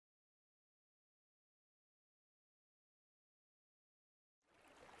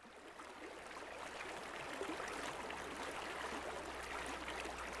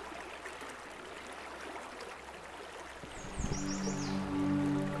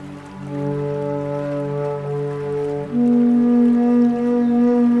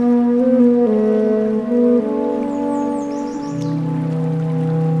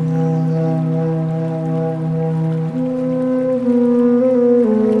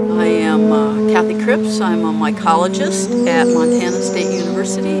Cripps. I'm a mycologist at Montana State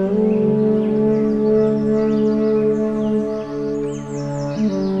University.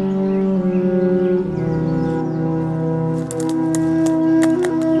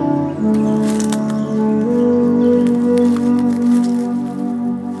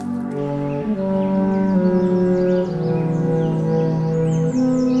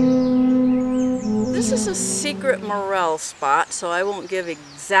 This is a secret morel spot, so I won't give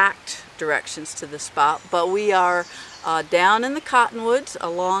exact directions to the spot, but we are down in the cottonwoods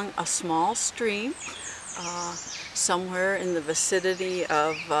along a small stream somewhere in the vicinity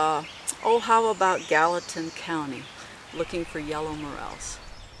of, how about Gallatin County, looking for yellow morels.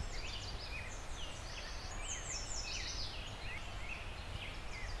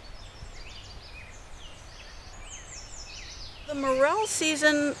 The morel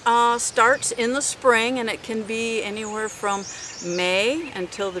season starts in the spring, and it can be anywhere from May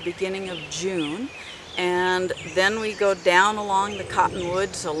until the beginning of June. And then we go down along the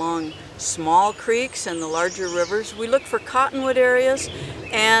cottonwoods, along small creeks and the larger rivers. We look for cottonwood areas,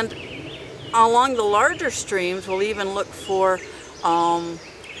 and along the larger streams we'll even look for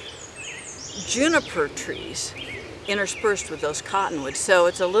juniper trees interspersed with those cottonwoods. So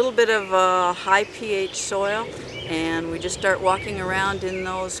it's a little bit of a high pH soil, and we just start walking around in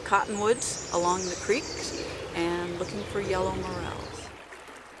those cottonwoods along the creeks and looking for yellow morels.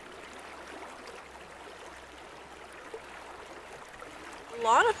 A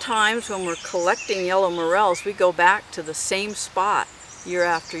lot of times when we're collecting yellow morels, we go back to the same spot year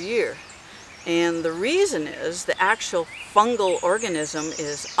after year. And the reason is the actual fungal organism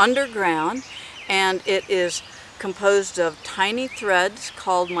is underground, and it is composed of tiny threads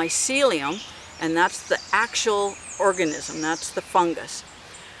called mycelium, and that's the actual organism, that's the fungus.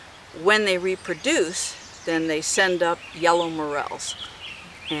 When they reproduce, then they send up yellow morels,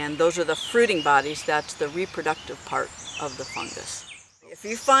 and those are the fruiting bodies. That's the reproductive part of the fungus. If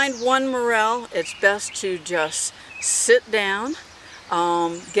you find one morel, it's best to just sit down,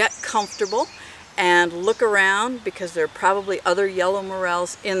 get comfortable, and look around, because there are probably other yellow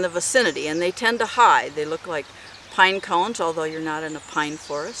morels in the vicinity, and they tend to hide. They look like pine cones, although you're not in a pine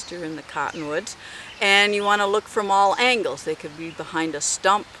forest, you're in the cottonwoods. And you want to look from all angles. They could be behind a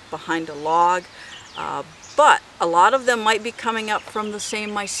stump, behind a log, but a lot of them might be coming up from the same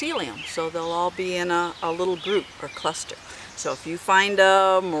mycelium, so they'll all be in a little group or cluster. So if you find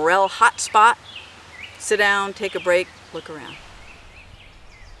a morel hot spot, sit down, take a break, look around.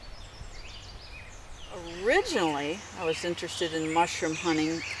 Originally, I was interested in mushroom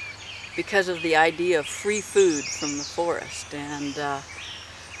hunting because of the idea of free food from the forest, and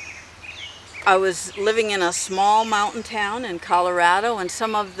I was living in a small mountain town in Colorado, and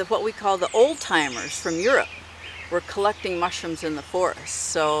some of what we call the old-timers from Europe were collecting mushrooms in the forest.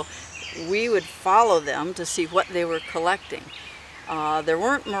 So we would follow them to see what they were collecting. There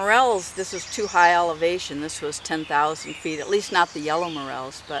weren't morels. This was too high elevation. This was 10,000 feet, at least not the yellow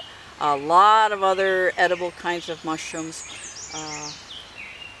morels, but a lot of other edible kinds of mushrooms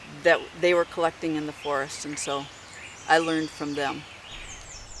that they were collecting in the forest, and so I learned from them.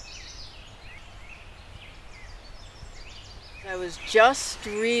 I was just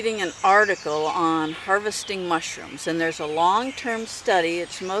reading an article on harvesting mushrooms, and there's a long-term study.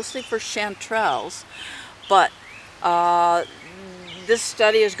 It's mostly for chanterelles, but this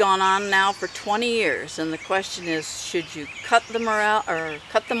study has gone on now for 20 years, and the question is, should you cut the morel or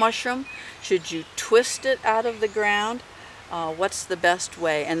cut the mushroom? Should you twist it out of the ground? What's the best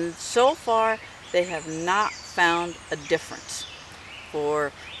way? And so far they have not found a difference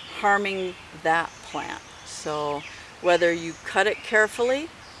for harming that plant. So whether you cut it carefully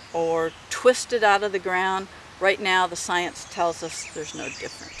or twist it out of the ground, right now the science tells us there's no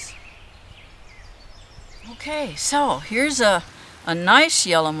difference. Okay, so here's a nice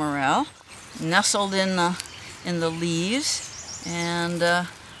yellow morel nestled in the leaves, and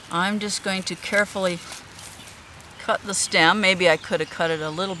I'm just going to carefully cut the stem. Maybe I could have cut it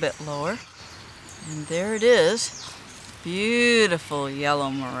a little bit lower. And there it is. Beautiful yellow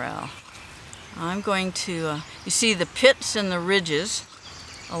morel. I'm going to, you see the pits and the ridges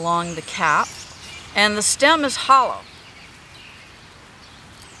along the cap, and the stem is hollow.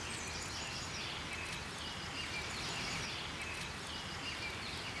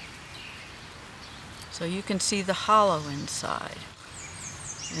 So you can see the hollow inside.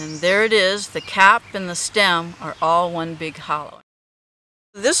 And there it is, the cap and the stem are all one big hollow.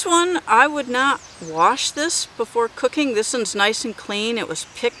 This one, I would not wash this before cooking. This one's nice and clean. It was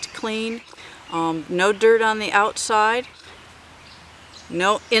picked clean. No dirt on the outside.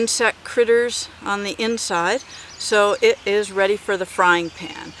 No insect critters on the inside. So it is ready for the frying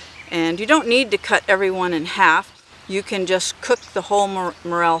pan. And you don't need to cut everyone in half. You can just cook the whole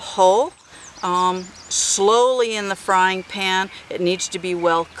morel whole, slowly in the frying pan. It needs to be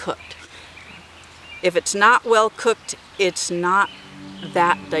well cooked. If it's not well cooked, it's not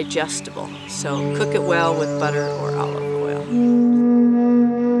that digestible. So cook it well with butter or olive oil.